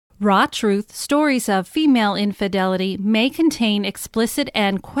Raw Truth, Stories of Female Infidelity may contain explicit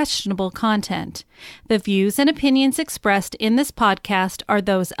and questionable content. The views and opinions expressed in this podcast are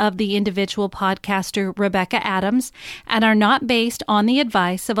those of the individual podcaster Rebecca Adams and are not based on the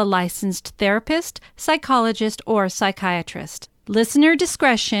advice of a licensed therapist, psychologist, or psychiatrist. Listener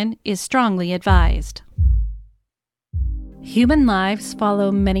discretion is strongly advised. Human lives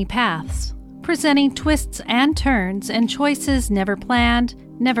follow many paths, presenting twists and turns and choices never planned,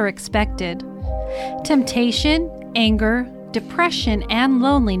 never expected. Temptation, anger, depression, and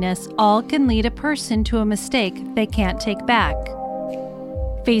loneliness all can lead a person to a mistake they can't take back.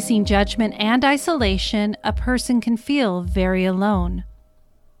 Facing judgment and isolation, a person can feel very alone.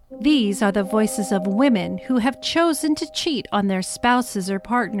 These are the voices of women who have chosen to cheat on their spouses or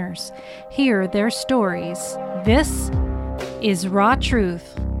partners. Hear their stories. This is Raw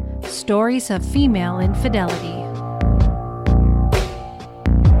Truth, Stories of Female Infidelity.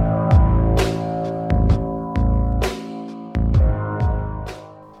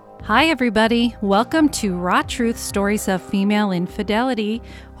 Hi, everybody. Welcome to Raw Truth, Stories of Female Infidelity.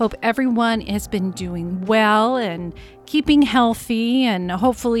 Hope everyone has been doing well and keeping healthy and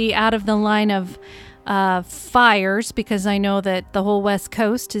hopefully out of the line of fires, because I know that the whole West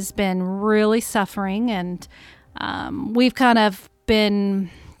Coast has been really suffering, and we've kind of been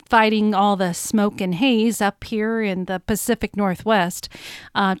fighting all the smoke and haze up here in the Pacific Northwest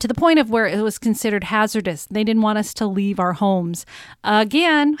to the point of where it was considered hazardous. They didn't want us to leave our homes.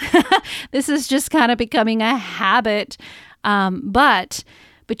 Again, this is just kind of becoming a habit. But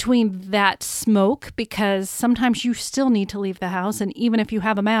between that smoke, because sometimes you still need to leave the house, and even if you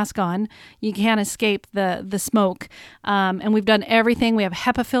have a mask on, you can't escape the smoke. And we've done everything. We have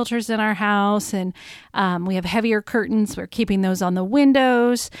HEPA filters in our house, and we have heavier curtains. We're keeping those on the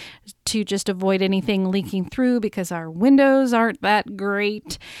windows to just avoid anything leaking through, because our windows aren't that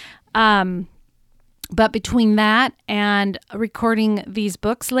great. But between that and recording these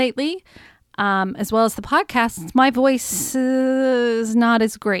books lately, as well as the podcasts, my voice is not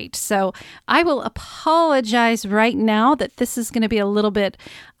as great. So I will apologize right now that this is going to be a little bit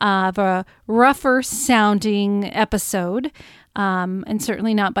of a rougher sounding episode, and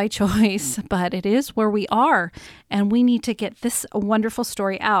certainly not by choice, but it is where we are, and we need to get this wonderful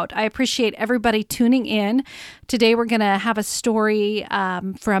story out. I appreciate everybody tuning in. Today we're going to have a story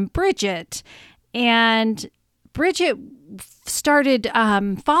from Bridget, and Bridget started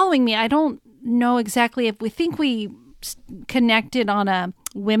following me. I don't know exactly if we connected on a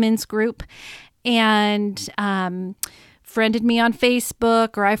women's group, and friended me on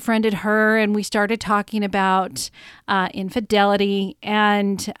Facebook, or I friended her, and we started talking about infidelity,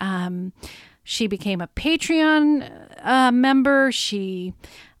 and she became a Patreon member. She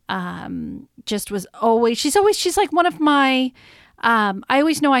just was always, she's like one of my, I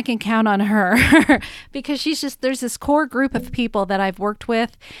always know I can count on her because there's this core group of people that I've worked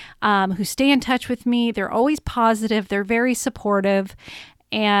with who stay in touch with me. They're always positive. They're very supportive.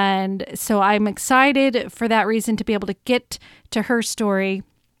 And so I'm excited for that reason to be able to get to her story.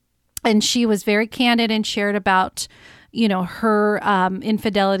 And she was very candid and shared about, her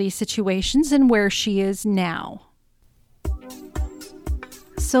infidelity situations and where she is now.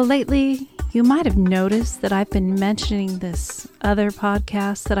 So lately, you might have noticed that I've been mentioning this other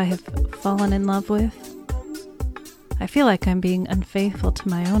podcast that I have fallen in love with. I feel like I'm being unfaithful to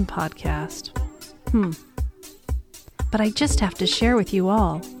my own podcast. But I just have to share with you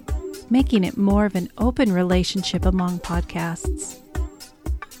all, making it more of an open relationship among podcasts.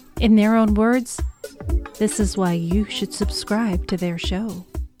 In their own words, this is why you should subscribe to their show.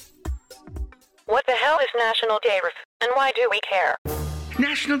 What the hell is National Day Riff, and why do we care?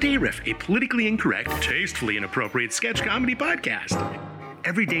 National Day Riff, a politically incorrect, tastefully inappropriate sketch comedy podcast.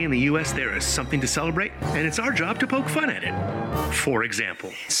 Every day in the U.S. there is something to celebrate, and it's our job to poke fun at it. For example,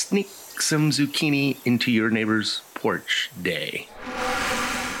 sneak some zucchini into your neighbor's porch day.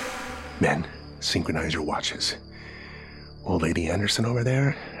 Men, synchronize your watches. Old Lady Anderson over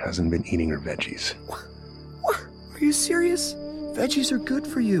there hasn't been eating her veggies. What? Are you serious? Veggies are good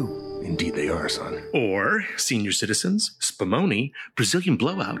for you. Indeed they are, son. Or senior citizens, Spumoni, Brazilian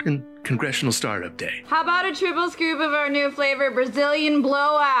Blowout, and Congressional Startup Day. How about a triple scoop of our new flavor, Brazilian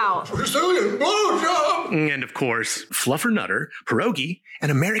Blowout? Brazilian Blowout! And of course, Fluffer Nutter, Pierogi,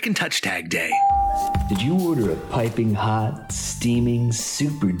 and American Touch Tag Day. Did you order a piping hot, steaming,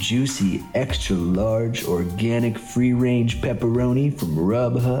 super juicy, extra large, organic, free-range pepperoni from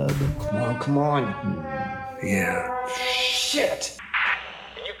Rubhub? Come on. Yeah. Shit!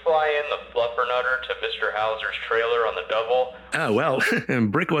 You fly in the fluffernutter to Mr. Hauser's trailer on the double? Oh, well,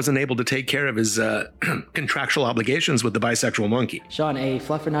 Brick wasn't able to take care of his contractual obligations with the bisexual monkey. Sean, a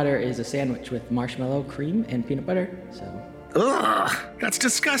fluffernutter is a sandwich with marshmallow, cream, and peanut butter, so... Ugh, that's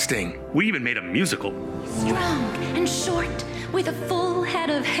disgusting. We even made a musical. Strong and short with a full head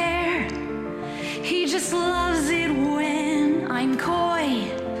of hair. He just loves it when I'm coy.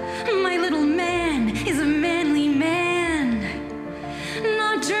 My little man is a manly man,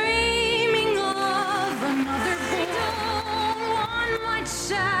 not dreaming of another boy. Don't want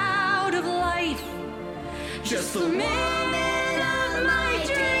much out of life, just the man of my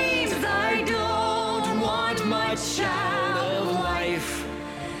dreams. I don't want much out of life,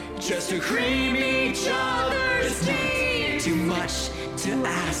 just to cream each other's teeth. Too much to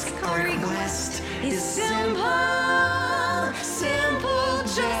ask. Our request is simple,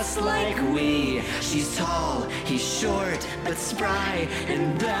 just like we. She's tall, he's short, but spry,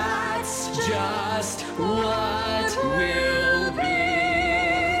 and that's just what we'll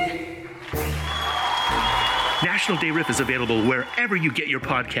be. National Day Riff is available wherever you get your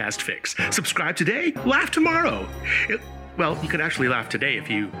podcast fix. Subscribe today, laugh tomorrow. Well, you could actually laugh today if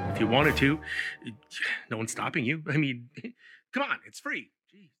you wanted to. No one's stopping you. I mean, come on, it's free.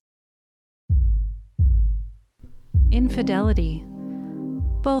 Jeez. Infidelity.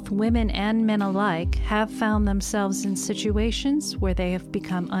 Both women and men alike have found themselves in situations where they have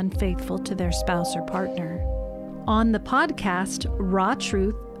become unfaithful to their spouse or partner. On the podcast, Raw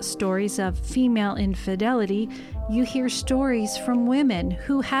Truth, Stories of Female Infidelity, you hear stories from women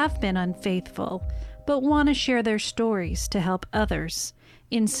who have been unfaithful, but want to share their stories to help others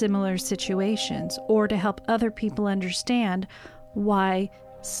in similar situations or to help other people understand why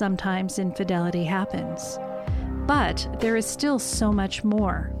sometimes infidelity happens. But there is still so much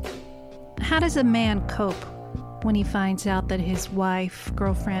more. How does a man cope when he finds out that his wife,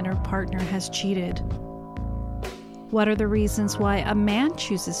 girlfriend, or partner has cheated? What are the reasons why a man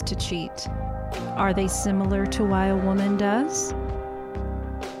chooses to cheat? Are they similar to why a woman does?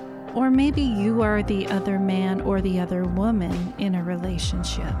 Or maybe you are the other man or the other woman in a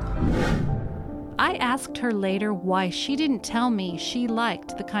relationship. I asked her later why she didn't tell me she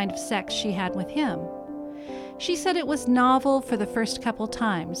liked the kind of sex she had with him. She said it was novel for the first couple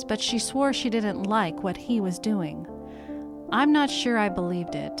times, but she swore she didn't like what he was doing. I'm not sure I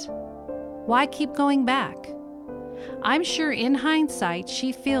believed it. Why keep going back? I'm sure in hindsight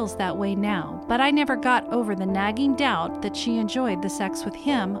she feels that way now, but I never got over the nagging doubt that she enjoyed the sex with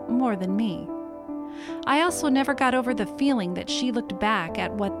him more than me. I also never got over the feeling that she looked back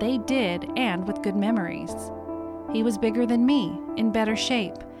at what they did and with good memories. He was bigger than me, in better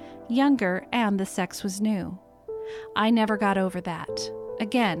shape, younger, and the sex was new. I never got over that.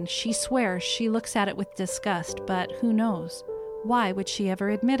 Again, she swears she looks at it with disgust, but who knows? Why would she ever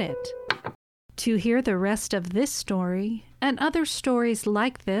admit it? To hear the rest of this story and other stories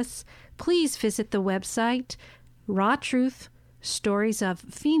like this, please visit the website Raw Truth, Stories of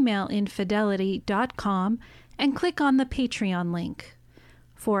Female Infidelity.com and click on the Patreon link.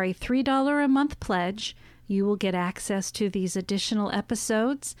 For a $3 a month pledge, you will get access to these additional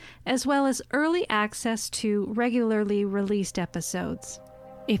episodes, as well as early access to regularly released episodes.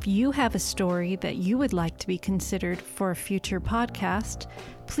 If you have a story that you would like to be considered for a future podcast,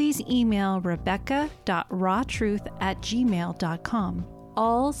 please email rebecca.rawtruth@gmail.com.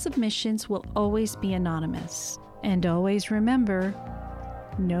 All submissions will always be anonymous. And always remember,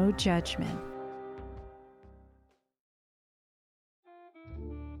 no judgment.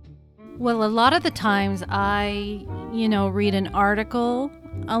 Well, a lot of the times I, read an article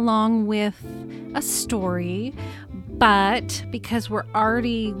along with a story, but because we're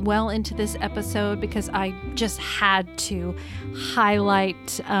already well into this episode, because I just had to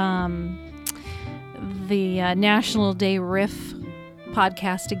highlight the National Day Riff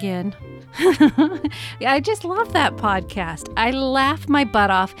podcast again. I just love that podcast. I laugh my butt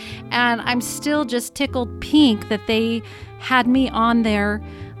off, and I'm still just tickled pink that they had me on their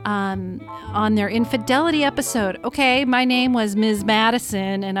infidelity episode. Okay, my name was Ms.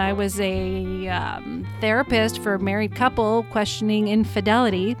 Madison, and I was a therapist for a married couple questioning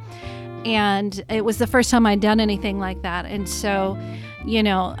infidelity, and it was the first time I'd done anything like that. And so,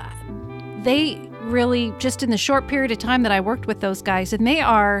 they really, just in the short period of time that I worked with those guys, and they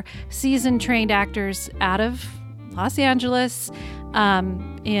are seasoned trained actors out of Los Angeles,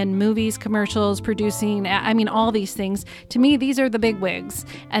 in movies, commercials, producing, all these things. To me, these are the big wigs,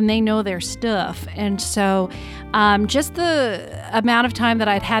 and they know their stuff. And so just the amount of time that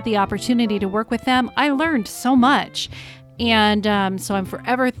I'd had the opportunity to work with them, I learned so much. And so I'm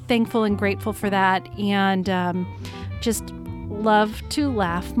forever thankful and grateful for that. And just love to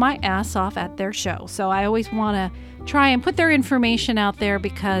laugh my ass off at their show. So I always want to try and put their information out there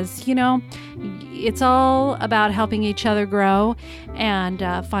because, it's all about helping each other grow and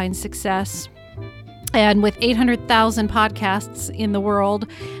find success. And with 800,000 podcasts in the world,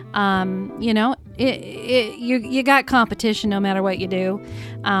 you got competition no matter what you do.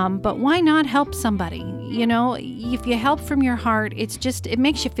 But why not help somebody? If you help from your heart, it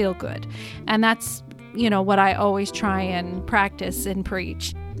makes you feel good. And that's, what I always try and practice and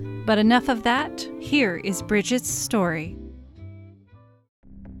preach. But enough of that. Here is Bridget's story.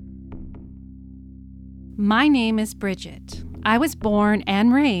 My name is Bridget. I was born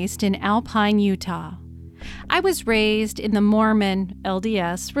and raised in Alpine, Utah. I was raised in the Mormon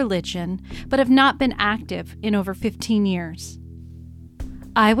LDS religion, but have not been active in over 15 years.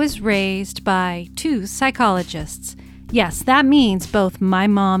 I was raised by 2 psychologists. Yes, that means both my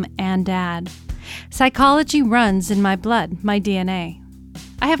mom and dad. Psychology runs in my blood, my DNA.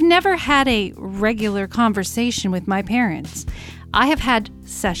 I have never had a regular conversation with my parents. I have had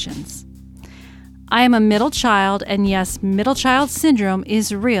sessions. I am a middle child, and yes, middle child syndrome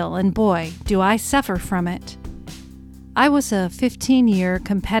is real, and boy, do I suffer from it. I was a 15-year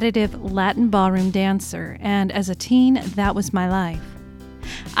competitive Latin ballroom dancer, and as a teen, that was my life.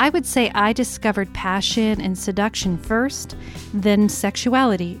 I would say I discovered passion and seduction first, then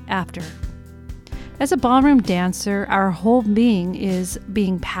sexuality after. As a ballroom dancer, our whole being is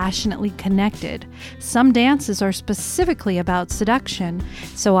being passionately connected. Some dances are specifically about seduction,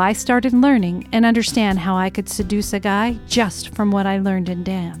 so I started learning and understand how I could seduce a guy just from what I learned in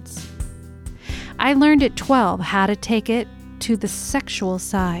dance. I learned at 12 how to take it to the sexual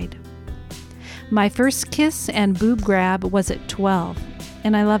side. My first kiss and boob grab was at 12,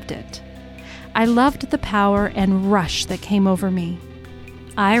 and I loved it. I loved the power and rush that came over me.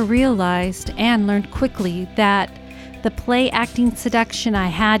 I realized and learned quickly that the play acting seduction I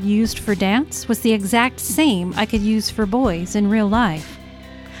had used for dance was the exact same I could use for boys in real life.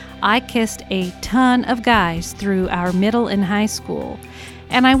 I kissed a ton of guys through our middle and high school,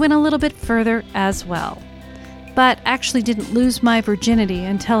 and I went a little bit further as well, but actually didn't lose my virginity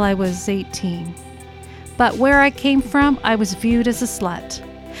until I was 18. But where I came from, I was viewed as a slut.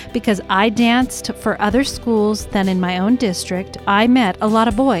 Because I danced for other schools than in my own district, I met a lot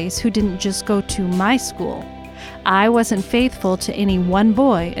of boys who didn't just go to my school. I wasn't faithful to any one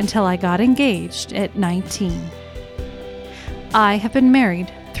boy until I got engaged at 19. I have been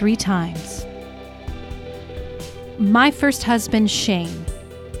married 3 times. My first husband, Shane.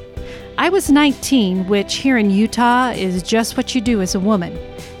 I was 19, which here in Utah is just what you do as a woman.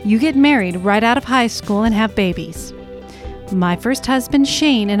 You get married right out of high school and have babies. My first husband,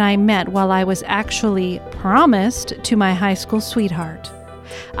 Shane, and I met while I was actually promised to my high school sweetheart.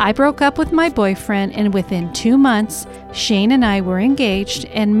 I broke up with my boyfriend, and within 2 months, Shane and I were engaged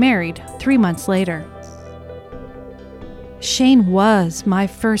and married 3 months later. Shane was my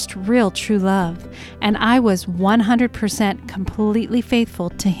first real true love, and I was 100% completely faithful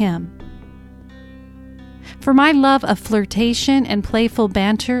to him. For my love of flirtation and playful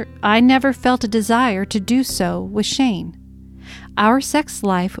banter, I never felt a desire to do so with Shane. Our sex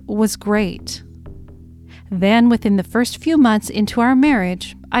life was great. Then, within the first few months into our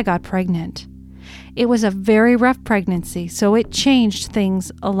marriage, I got pregnant. It was a very rough pregnancy, so it changed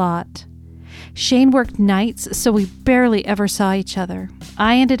things a lot. Shane worked nights, so we barely ever saw each other.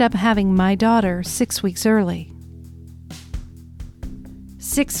 I ended up having my daughter 6 weeks early.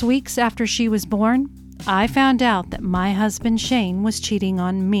 6 weeks after she was born, I found out that my husband Shane was cheating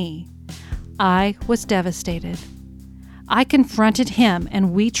on me. I was devastated. I confronted him,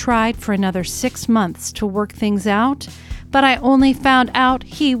 and we tried for another 6 months to work things out, but I only found out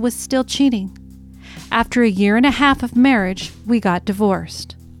he was still cheating. After 1.5 years of marriage, we got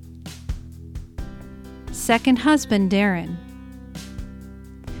divorced. Second husband, Darren.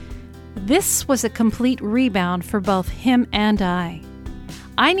 This was a complete rebound for both him and I.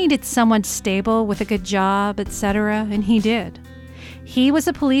 I needed someone stable with a good job, etc., and he did. He was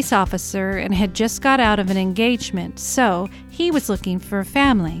a police officer and had just got out of an engagement, so he was looking for a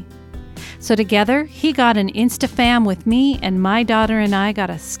family. So together, he got an Insta-fam with me, and my daughter and I got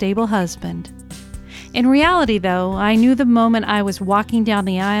a stable husband. In reality, though, I knew the moment I was walking down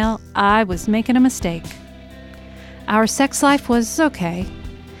the aisle, I was making a mistake. Our sex life was okay.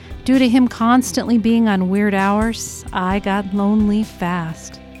 Due to him constantly being on weird hours, I got lonely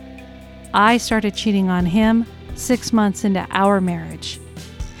fast. I started cheating on him 6 months into our marriage.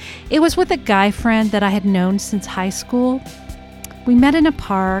 It was with a guy friend that I had known since high school. We met in a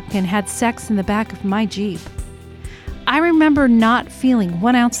park and had sex in the back of my Jeep. I remember not feeling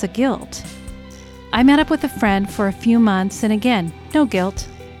 1 ounce of guilt. I met up with a friend for a few months, and again, no guilt.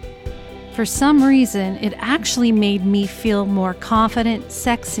 For some reason, it actually made me feel more confident,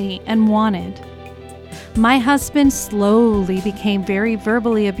 sexy, and wanted. My husband slowly became very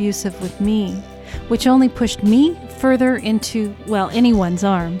verbally abusive with me, which only pushed me further into, well, anyone's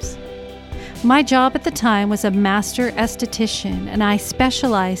arms. My job at the time was a master esthetician, and I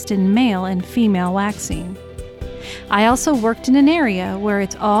specialized in male and female waxing. I also worked in an area where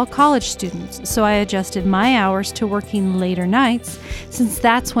it's all college students, so I adjusted my hours to working later nights, since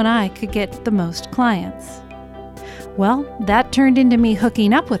that's when I could get the most clients. Well, that turned into me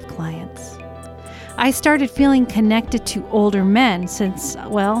hooking up with clients. I started feeling connected to older men since,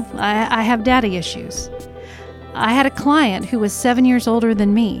 well, I have daddy issues. I had a client who was 7 years older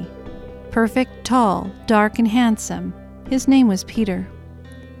than me. Perfect, tall, dark, and handsome. His name was Peter.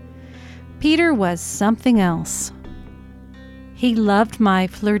 Peter was something else. He loved my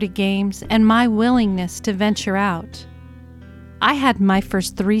flirty games and my willingness to venture out. I had my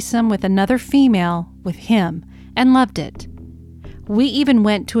first threesome with another female with him and loved it. We even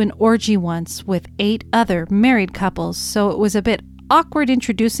went to an orgy once with 8 other married couples, so it was a bit awkward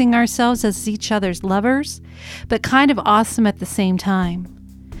introducing ourselves as each other's lovers, but kind of awesome at the same time.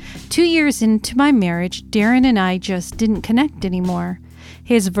 2 years into my marriage, Darren and I just didn't connect anymore.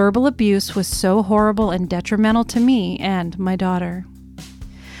 His verbal abuse was so horrible and detrimental to me and my daughter.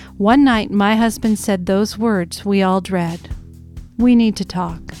 One night, my husband said those words we all dread. We need to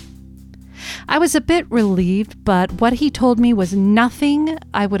talk. I was a bit relieved, but what he told me was nothing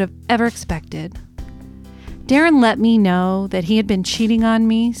I would have ever expected. Darren let me know that he had been cheating on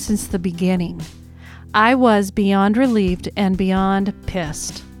me since the beginning. I was beyond relieved and beyond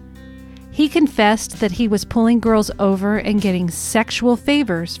pissed. He confessed that he was pulling girls over and getting sexual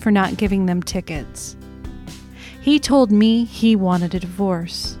favors for not giving them tickets. He told me he wanted a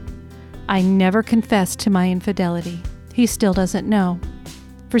divorce. I never confessed to my infidelity. He still doesn't know.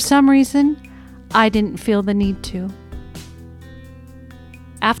 For some reason, I didn't feel the need to.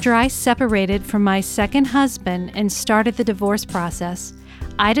 After I separated from my second husband and started the divorce process,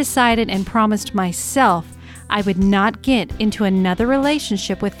 I decided and promised myself I would not get into another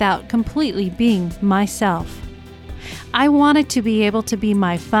relationship without completely being myself. I wanted to be able to be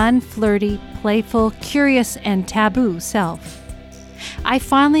my fun, flirty, playful, curious, and taboo self. I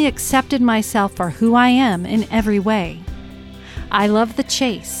finally accepted myself for who I am in every way. I love the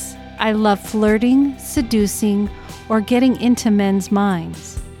chase. I love flirting, seducing, or getting into men's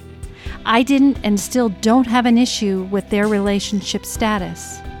minds. I didn't and still don't have an issue with their relationship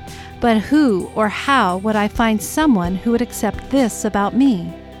status. But who or how would I find someone who would accept this about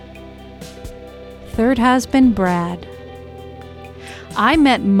me? Third husband, Brad. I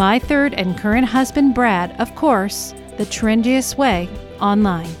met my third and current husband, Brad, of course, the trendiest way,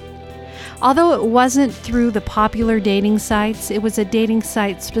 online. Although it wasn't through the popular dating sites, it was a dating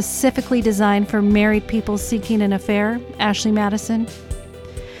site specifically designed for married people seeking an affair, Ashley Madison.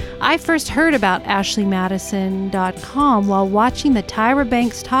 I first heard about ashleymadison.com while watching the Tyra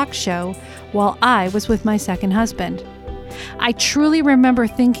Banks talk show while I was with my second husband. I truly remember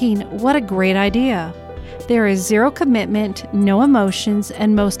thinking, what a great idea. There is zero commitment, no emotions,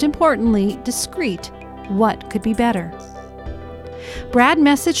 and most importantly, discreet. What could be better? Brad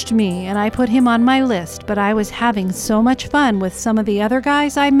messaged me and I put him on my list, but I was having so much fun with some of the other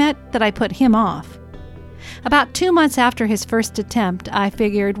guys I met that I put him off. About 2 months after his first attempt, I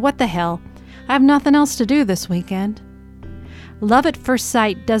figured, what the hell, I have nothing else to do this weekend. Love at first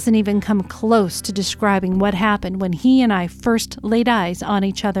sight doesn't even come close to describing what happened when he and I first laid eyes on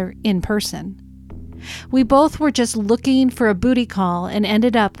each other in person. We both were just looking for a booty call and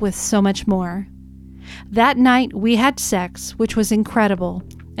ended up with so much more. That night we had sex, which was incredible,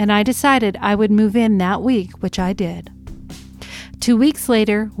 and I decided I would move in that week, which I did. 2 weeks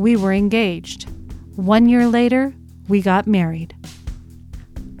later, we were engaged. 1 year later, we got married.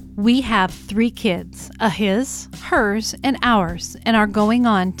 We have 3 kids, a his, hers, and ours, and are going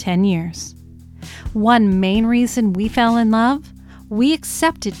on 10 years. One main reason we fell in love, we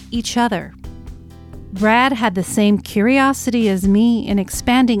accepted each other. Brad had the same curiosity as me in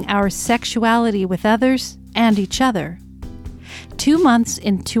expanding our sexuality with others and each other. 2 months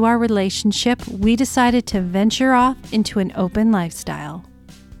into our relationship, we decided to venture off into an open lifestyle.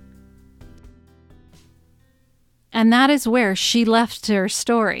 And that is where she left her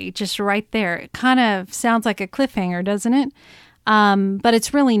story, just right there. It kind of sounds like a cliffhanger, doesn't it? But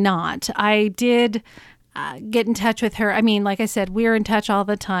it's really not. I did get in touch with her. I mean, like I said, we're in touch all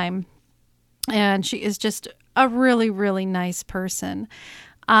the time. And she is just a really, really nice person.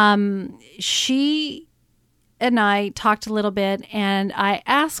 She and I talked a little bit, and I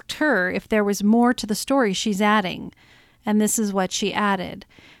asked her if there was more to the story she's adding. And this is what she added.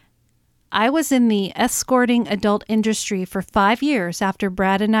 I was in the escorting adult industry for 5 years after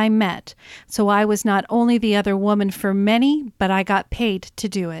Brad and I met, so I was not only the other woman for many, but I got paid to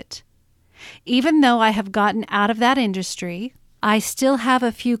do it. Even though I have gotten out of that industry, I still have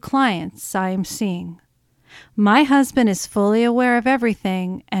a few clients I am seeing. My husband is fully aware of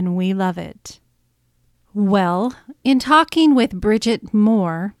everything, and we love it. Well, in talking with Bridget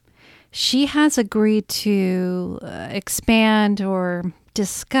Moore, she has agreed to expand or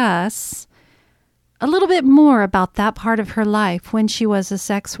discuss a little bit more about that part of her life when she was a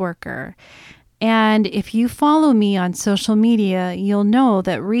sex worker. And if you follow me on social media, you'll know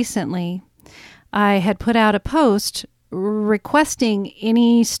that recently I had put out a post requesting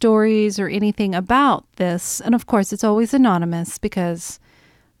any stories or anything about this. And of course, it's always anonymous because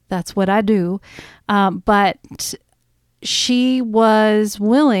that's what I do. But she was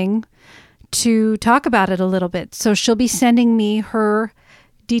willing to talk about it a little bit. So she'll be sending me her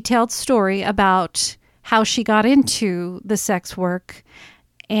detailed story about how she got into the sex work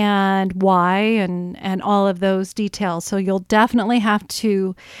and why and all of those details. So you'll definitely have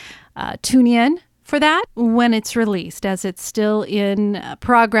to tune in for that when it's released, as it's still in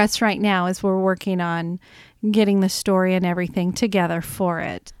progress right now as we're working on getting the story and everything together for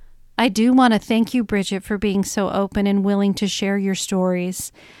it. I do want to thank you, Bridget, for being so open and willing to share your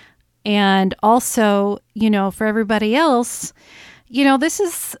stories. And also, for everybody else, this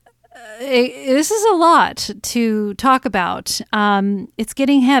is a lot to talk about. It's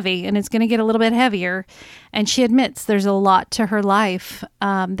getting heavy, and it's going to get a little bit heavier. And she admits there's a lot to her life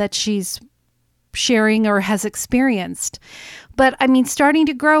that she's sharing or has experienced. But starting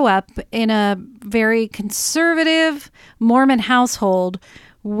to grow up in a very conservative Mormon household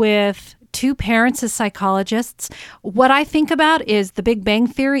with 2 parents as psychologists, what I think about is The Big Bang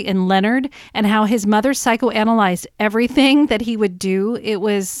Theory and Leonard and how his mother psychoanalyzed everything that he would do. It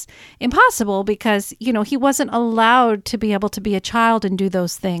was impossible because, he wasn't allowed to be able to be a child and do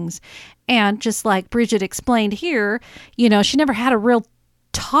those things. And just like Bridget explained here, she never had a real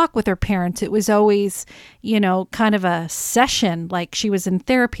talk with her parents. It was always, kind of a session, like she was in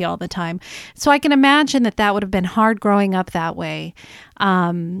therapy all the time. So I can imagine that would have been hard growing up that way.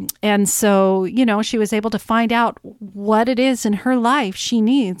 And so, she was able to find out what it is in her life she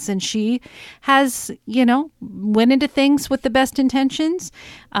needs. And she has, went into things with the best intentions.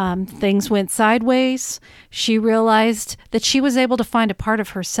 Things went sideways. She realized that she was able to find a part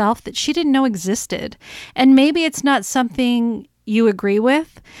of herself that she didn't know existed. And maybe it's not something you agree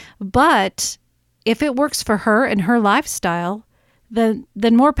with, but if it works for her and her lifestyle, then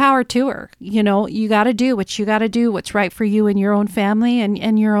more power to her. You got to do what you got to do, what's right for you and your own family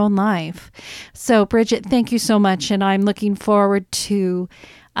and your own life. So Bridget, thank you so much. And I'm looking forward to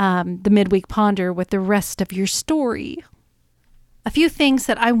the Midweek Ponder with the rest of your story. A few things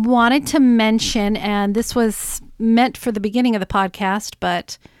that I wanted to mention, and this was meant for the beginning of the podcast,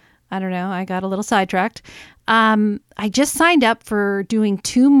 but I don't know, I got a little sidetracked. I just signed up for doing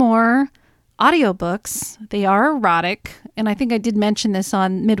 2 more audiobooks. They are erotic, and I think I did mention this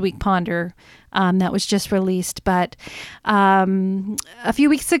on Midweek Ponder that was just released. But a few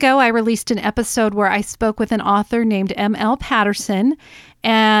weeks ago, I released an episode where I spoke with an author named M.L. Patterson,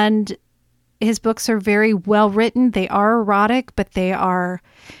 and his books are very well written. They are erotic, but they are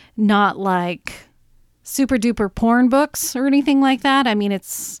not like super duper porn books or anything like that.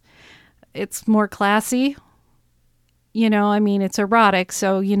 It's more classy. It's erotic,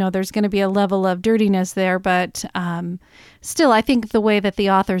 so, there's going to be a level of dirtiness there, but still, I think the way that the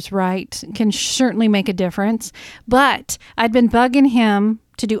authors write can certainly make a difference. But I'd been bugging him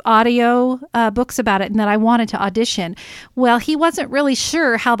to do audio books about it and that I wanted to audition. Well, he wasn't really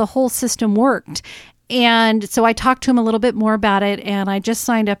sure how the whole system worked. And so I talked to him a little bit more about it, and I just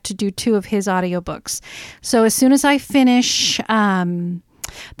signed up to do 2 of his audiobooks. So as soon as I finish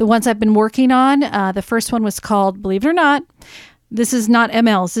the ones I've been working on, the first one was called, believe it or not, this is not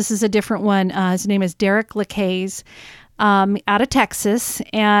ML's, this is a different one. His name is Derek Lacaze, out of Texas,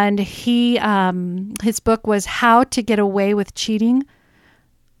 and his book was How to Get Away with Cheating.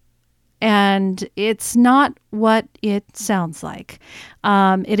 And it's not what it sounds like.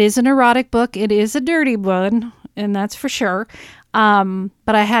 It is an erotic book. It is a dirty one, and that's for sure.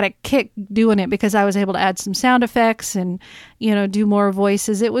 But I had a kick doing it because I was able to add some sound effects and, do more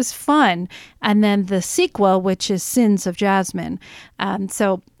voices. It was fun. And then the sequel, which is Sins of Jasmine.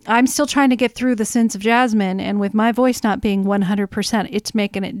 So I'm still trying to get through the Sins of Jasmine, and with my voice not being 100%, it's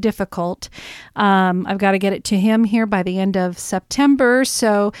making it difficult. I've got to get it to him here by the end of September.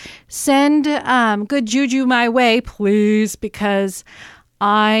 So send good juju my way, please, because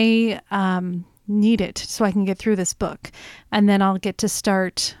I need it so I can get through this book, and then I'll get to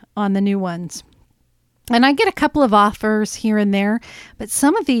start on the new ones. And I get a couple of offers here and there, but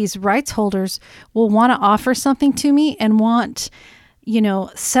some of these rights holders will want to offer something to me and want,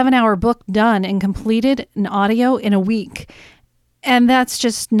 7-hour book done and completed in audio in a week. And that's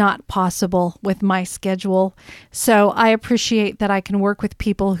just not possible with my schedule. So I appreciate that I can work with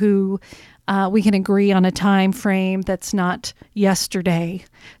people who we can agree on a time frame that's not yesterday.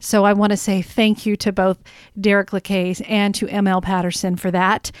 So I want to say thank you to both Derek Lacaze and to ML Patterson for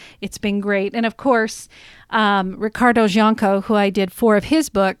that. It's been great. And of course, Ricardo Gianco, who I did 4 of his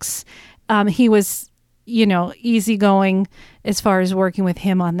books, he was, easygoing as far as working with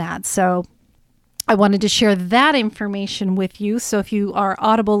him on that. So I wanted to share that information with you. So if you are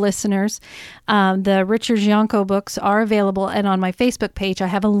Audible listeners, the Richard Gianco books are available. And on my Facebook page, I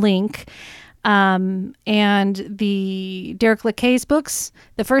have a link. And the Derek Lacaze books,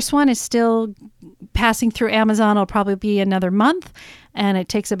 the first one is still passing through Amazon. It'll probably be another month. And it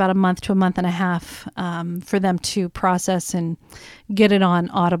takes about a month to a month and a half for them to process and get it on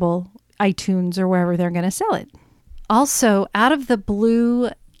Audible, iTunes, or wherever they're going to sell it. Also, out of the blue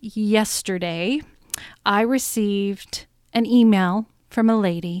yesterday, I received an email from a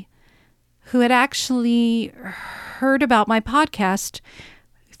lady who had actually heard about my podcast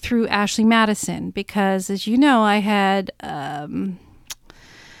through Ashley Madison, because, as you know, I had an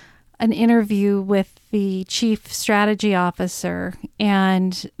interview with the chief strategy officer,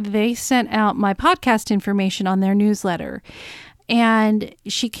 and they sent out my podcast information on their newsletter. And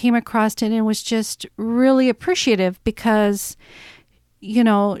she came across it and was just really appreciative because,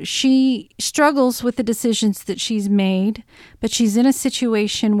 she struggles with the decisions that she's made, but she's in a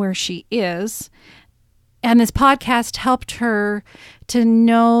situation where she is. And this podcast helped her to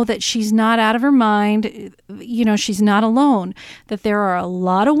know that she's not out of her mind. She's not alone, that there are a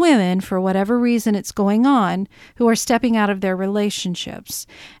lot of women, for whatever reason it's going on, who are stepping out of their relationships.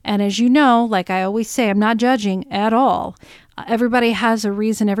 And as you know, like I always say, I'm not judging at all. Everybody has a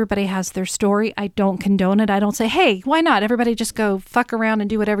reason. Everybody has their story. I don't condone it. I don't say, hey, why not? Everybody just go fuck around and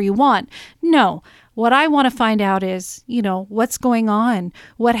do whatever you want. No. What I want to find out is, what's going on?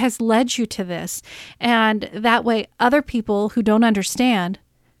 What has led you to this? And that way other people who don't understand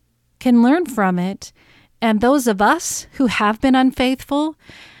can learn from it. And those of us who have been unfaithful,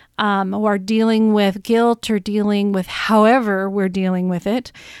 who are dealing with guilt or dealing with however we're dealing with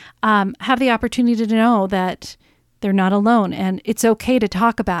it, have the opportunity to know that they're not alone. And it's okay to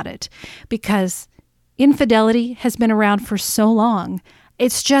talk about it, because infidelity has been around for so long.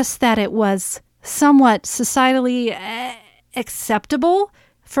 It's just that it was somewhat societally acceptable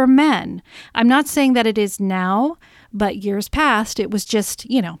for men. I'm not saying that it is now, but years past, it was just,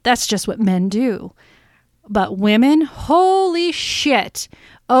 that's just what men do. But women, holy shit.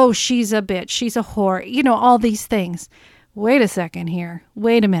 Oh, she's a bitch. She's a whore. All these things. Wait a second here.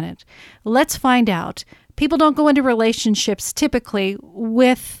 Wait a minute. Let's find out. People don't go into relationships typically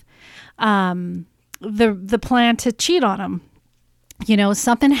with the plan to cheat on them.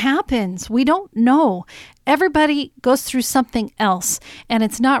 Something happens. We don't know. Everybody goes through something else, and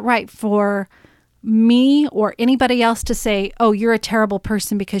it's not right for me or anybody else to say, oh, you're a terrible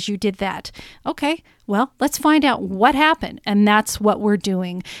person because you did that. Okay, well, let's find out what happened, and that's what we're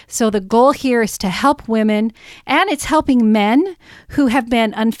doing. So the goal here is to help women, and it's helping men who have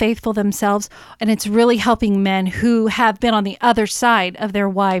been unfaithful themselves, and it's really helping men who have been on the other side of their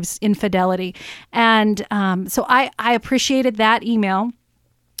wives' infidelity. And so I appreciated that email.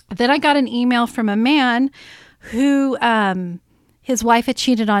 Then I got an email from a man who his wife had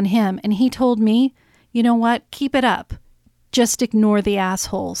cheated on him, and he told me, you know what, keep it up. Just ignore the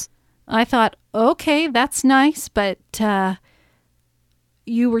assholes. I thought, okay, that's nice, but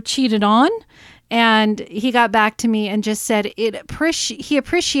you were cheated on? And he got back to me and just said he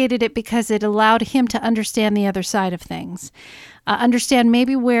appreciated it because it allowed him to understand the other side of things. Understand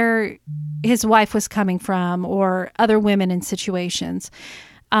maybe where his wife was coming from or other women in situations.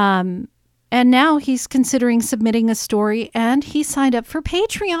 And now he's considering submitting a story, and he signed up for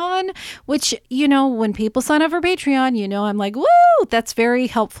Patreon, which, when people sign up for Patreon, I'm like, woo, that's very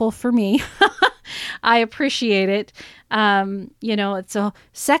helpful for me. I appreciate it. It's a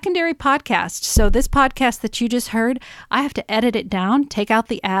secondary podcast. So this podcast that you just heard, I have to edit it down, take out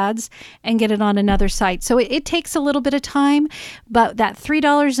the ads, and get it on another site. So it takes a little bit of time, but that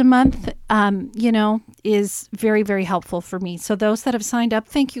 $3 a month, is very, very helpful for me. So those that have signed up,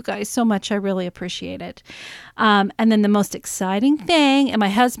 thank you guys so much. I really appreciate it. And then the most exciting thing, and my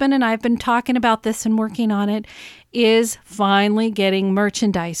husband and I have been talking about this and working on it, is finally getting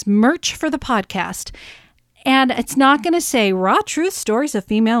merch for the podcast. And it's not going to say raw truth stories of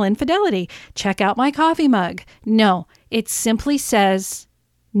female infidelity. Check out my coffee mug. No, it simply says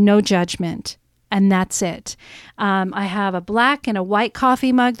no judgment. And that's it. I have a black and a white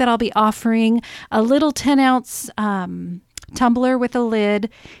coffee mug that I'll be offering, a little 10-ounce tumbler with a lid,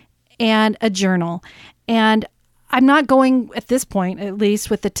 and a journal. And I'm not going, at this point at least,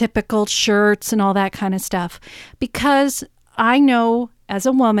 with the typical shirts and all that kind of stuff, because I know as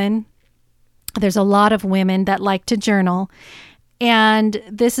a woman, there's a lot of women that like to journal, and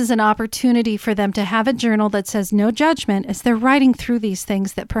this is an opportunity for them to have a journal that says no judgment as they're writing through these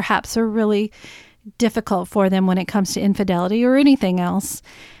things that perhaps are really difficult for them when it comes to infidelity or anything else.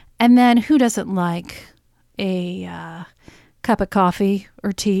 And then who doesn't like a cup of coffee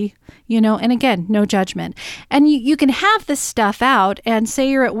or tea, and again, no judgment. And you can have this stuff out and say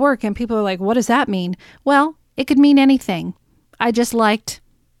you're at work and people are like, what does that mean? Well, it could mean anything. I just like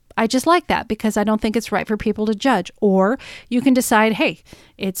that because I don't think it's right for people to judge. Or you can decide, hey,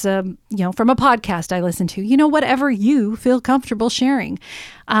 it's from a podcast I listen to, whatever you feel comfortable sharing.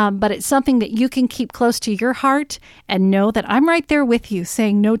 But it's something that you can keep close to your heart and know that I'm right there with you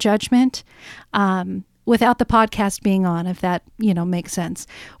saying no judgment, without the podcast being on, if that, makes sense.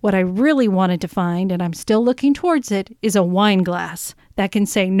 What I really wanted to find, and I'm still looking towards it, is a wine glass that can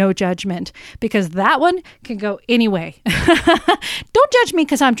say no judgment, because that one can go any way. Don't judge me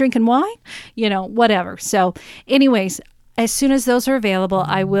because I'm drinking wine, whatever. So anyways, as soon as those are available,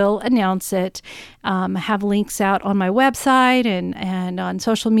 I will announce it, have links out on my website and on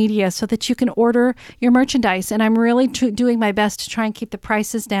social media so that you can order your merchandise. And I'm really doing my best to try and keep the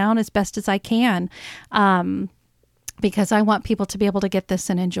prices down as best as I can, because I want people to be able to get this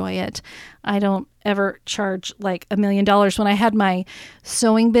and enjoy it. I don't ever charge like $1 million. When I had my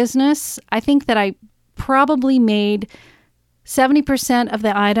sewing business, I think that I probably made 70% of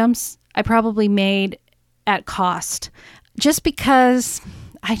the items I probably made at cost, just because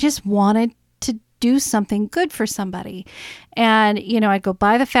I just wanted to do something good for somebody. And, I'd go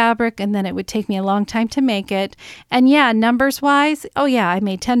buy the fabric and then it would take me a long time to make it. And yeah, numbers wise, I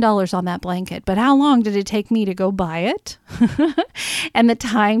made $10 on that blanket, but how long did it take me to go buy it and the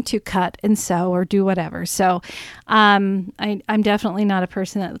time to cut and sew or do whatever? So, I'm definitely not a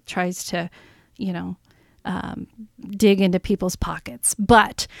person that tries to, dig into people's pockets,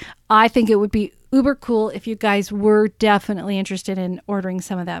 but I think it would be uber cool if you guys were definitely interested in ordering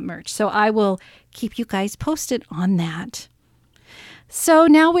some of that merch. So I will keep you guys posted on that. So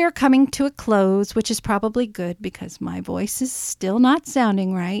now we are coming to a close, which is probably good because my voice is still not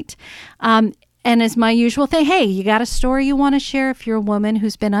sounding right. And as my usual thing, hey, you got a story you want to share? If you're a woman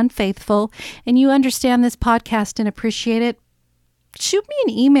who's been unfaithful and you understand this podcast and appreciate it, shoot me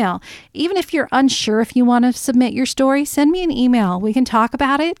an email. Even if you're unsure if you want to submit your story, send me an email. We can talk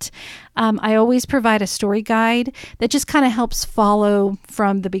about it. I always provide a story guide that just kind of helps follow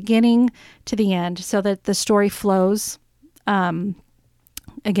from the beginning to the end so that the story flows.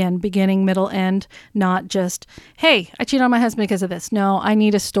 Again, beginning, middle, end, not just, hey, I cheated on my husband because of this. No, I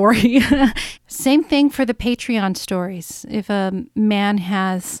need a story. Same thing for the Patreon stories. If a man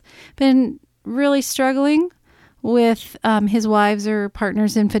has been really struggling with his wives or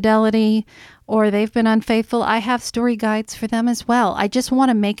partner's infidelity, or they've been unfaithful, I have story guides for them as well. I just want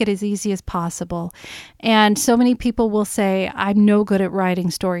to make it as easy as possible. And so many people will say, I'm no good at writing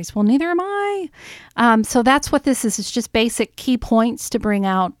stories. Well, neither am I. So that's what this is. It's just basic key points to bring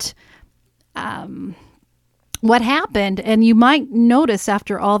out what happened. And you might notice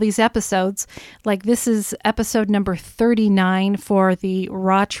after all these episodes, like this is episode number 39 for the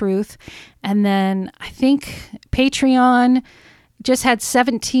Raw Truth. And then I think Patreon just had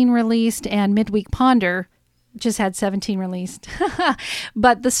 17 released and Midweek Ponder just had 17 released.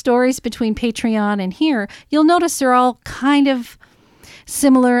 But the stories between Patreon and here, you'll notice they're all kind of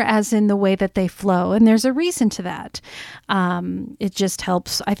similar as in the way that they flow. And there's a reason to that. It just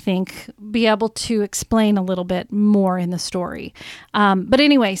helps, I think, be able to explain a little bit more in the story. But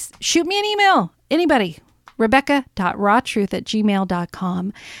anyways, shoot me an email. Anybody.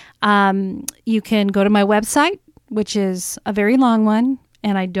 Rebecca.rawtruth@gmail.com. You can go to my website, which is a very long one.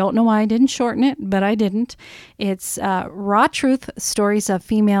 And I don't know why I didn't shorten it, but I didn't. It's Raw Truth, Stories of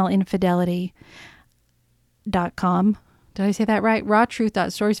Female Infidelity. rawtruth.com. Did I say that right?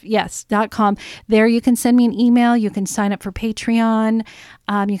 rawtruth.stories. Yes, .com. There you can send me an email. You can sign up for Patreon.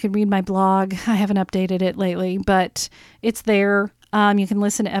 You can read my blog. I haven't updated it lately, but it's there. You can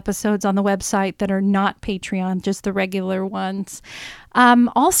listen to episodes on the website that are not Patreon, just the regular ones.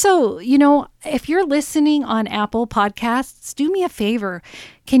 Also, if you're listening on Apple Podcasts, do me a favor.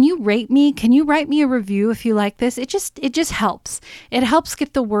 Can you rate me? Can you write me a review if you like this? It just helps. It helps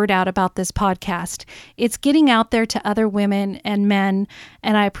get the word out about this podcast. It's getting out there to other women and men,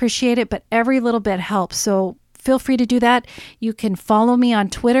 and I appreciate it, but every little bit helps. So feel free to do that. You can follow me on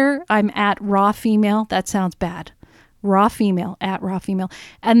Twitter. I'm at Raw Female. That sounds bad. Raw Female, at Raw Female.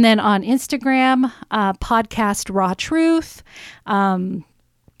 And then on Instagram, podcast Raw Truth.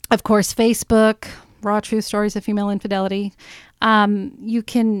 Of course, Facebook, Raw Truth Stories of Female Infidelity. You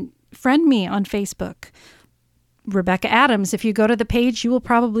can friend me on Facebook, Rebecca Adams. If you go to the page, you will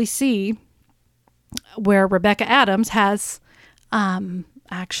probably see where Rebecca Adams has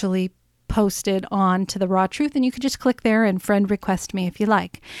actually posted on to the Raw Truth, and you can just click there and friend request me if you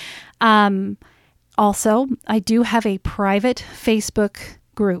like. Also, I do have a private Facebook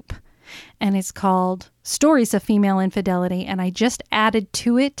group, and it's called Stories of Female Infidelity, and I just added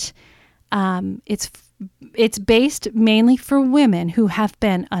to it. It's based mainly for women who have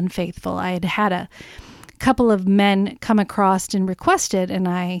been unfaithful. I had a couple of men come across and requested, and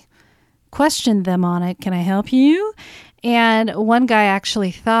I questioned them on it. Can I help you? And one guy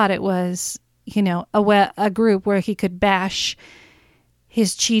actually thought it was, a group where he could bash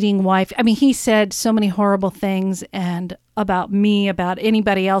his cheating wife. I mean, he said so many horrible things and about me, about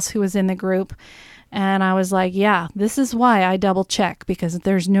anybody else who was in the group. And I was like, yeah, this is why I double check, because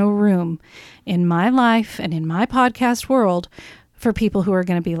there's no room in my life and in my podcast world for people who are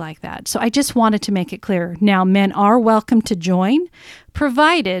going to be like that. So I just wanted to make it clear. Now, men are welcome to join,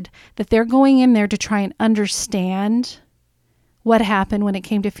 provided that they're going in there to try and understand what happened when it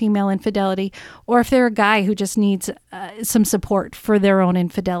came to female infidelity, or if they're a guy who just needs some support for their own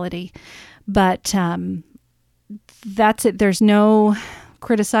infidelity. But that's it. There's no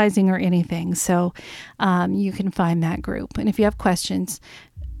criticizing or anything. So you can find that group. And if you have questions,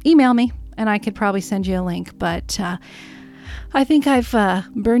 email me and I could probably send you a link. But I think I've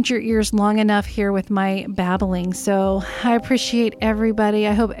burned your ears long enough here with my babbling. So I appreciate everybody.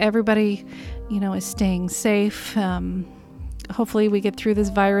 I hope everybody, is staying safe. Hopefully we get through this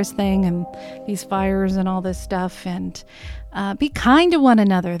virus thing and these fires and all this stuff, and be kind to one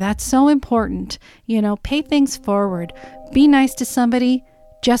another. That's so important. Pay things forward. Be nice to somebody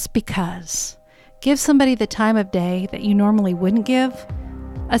just because. Give somebody the time of day that you normally wouldn't give.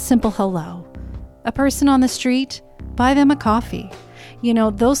 A simple hello. A person on the street, buy them a coffee.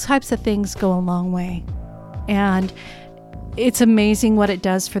 Those types of things go a long way. And it's amazing what it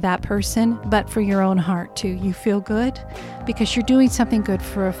does for that person, but for your own heart too. You feel good because you're doing something good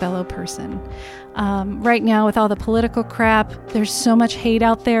for a fellow person. Right now with all the political crap, there's so much hate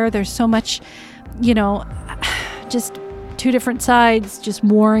out there. There's so much, just two different sides just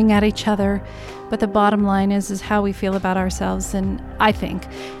warring at each other. But the bottom line is how we feel about ourselves, and I think,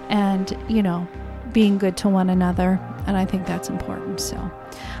 and, being good to one another. And I think that's important. So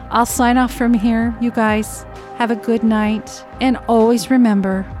I'll sign off from here. You guys have a good night, and always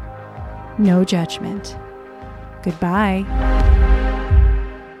remember, no judgment. Goodbye.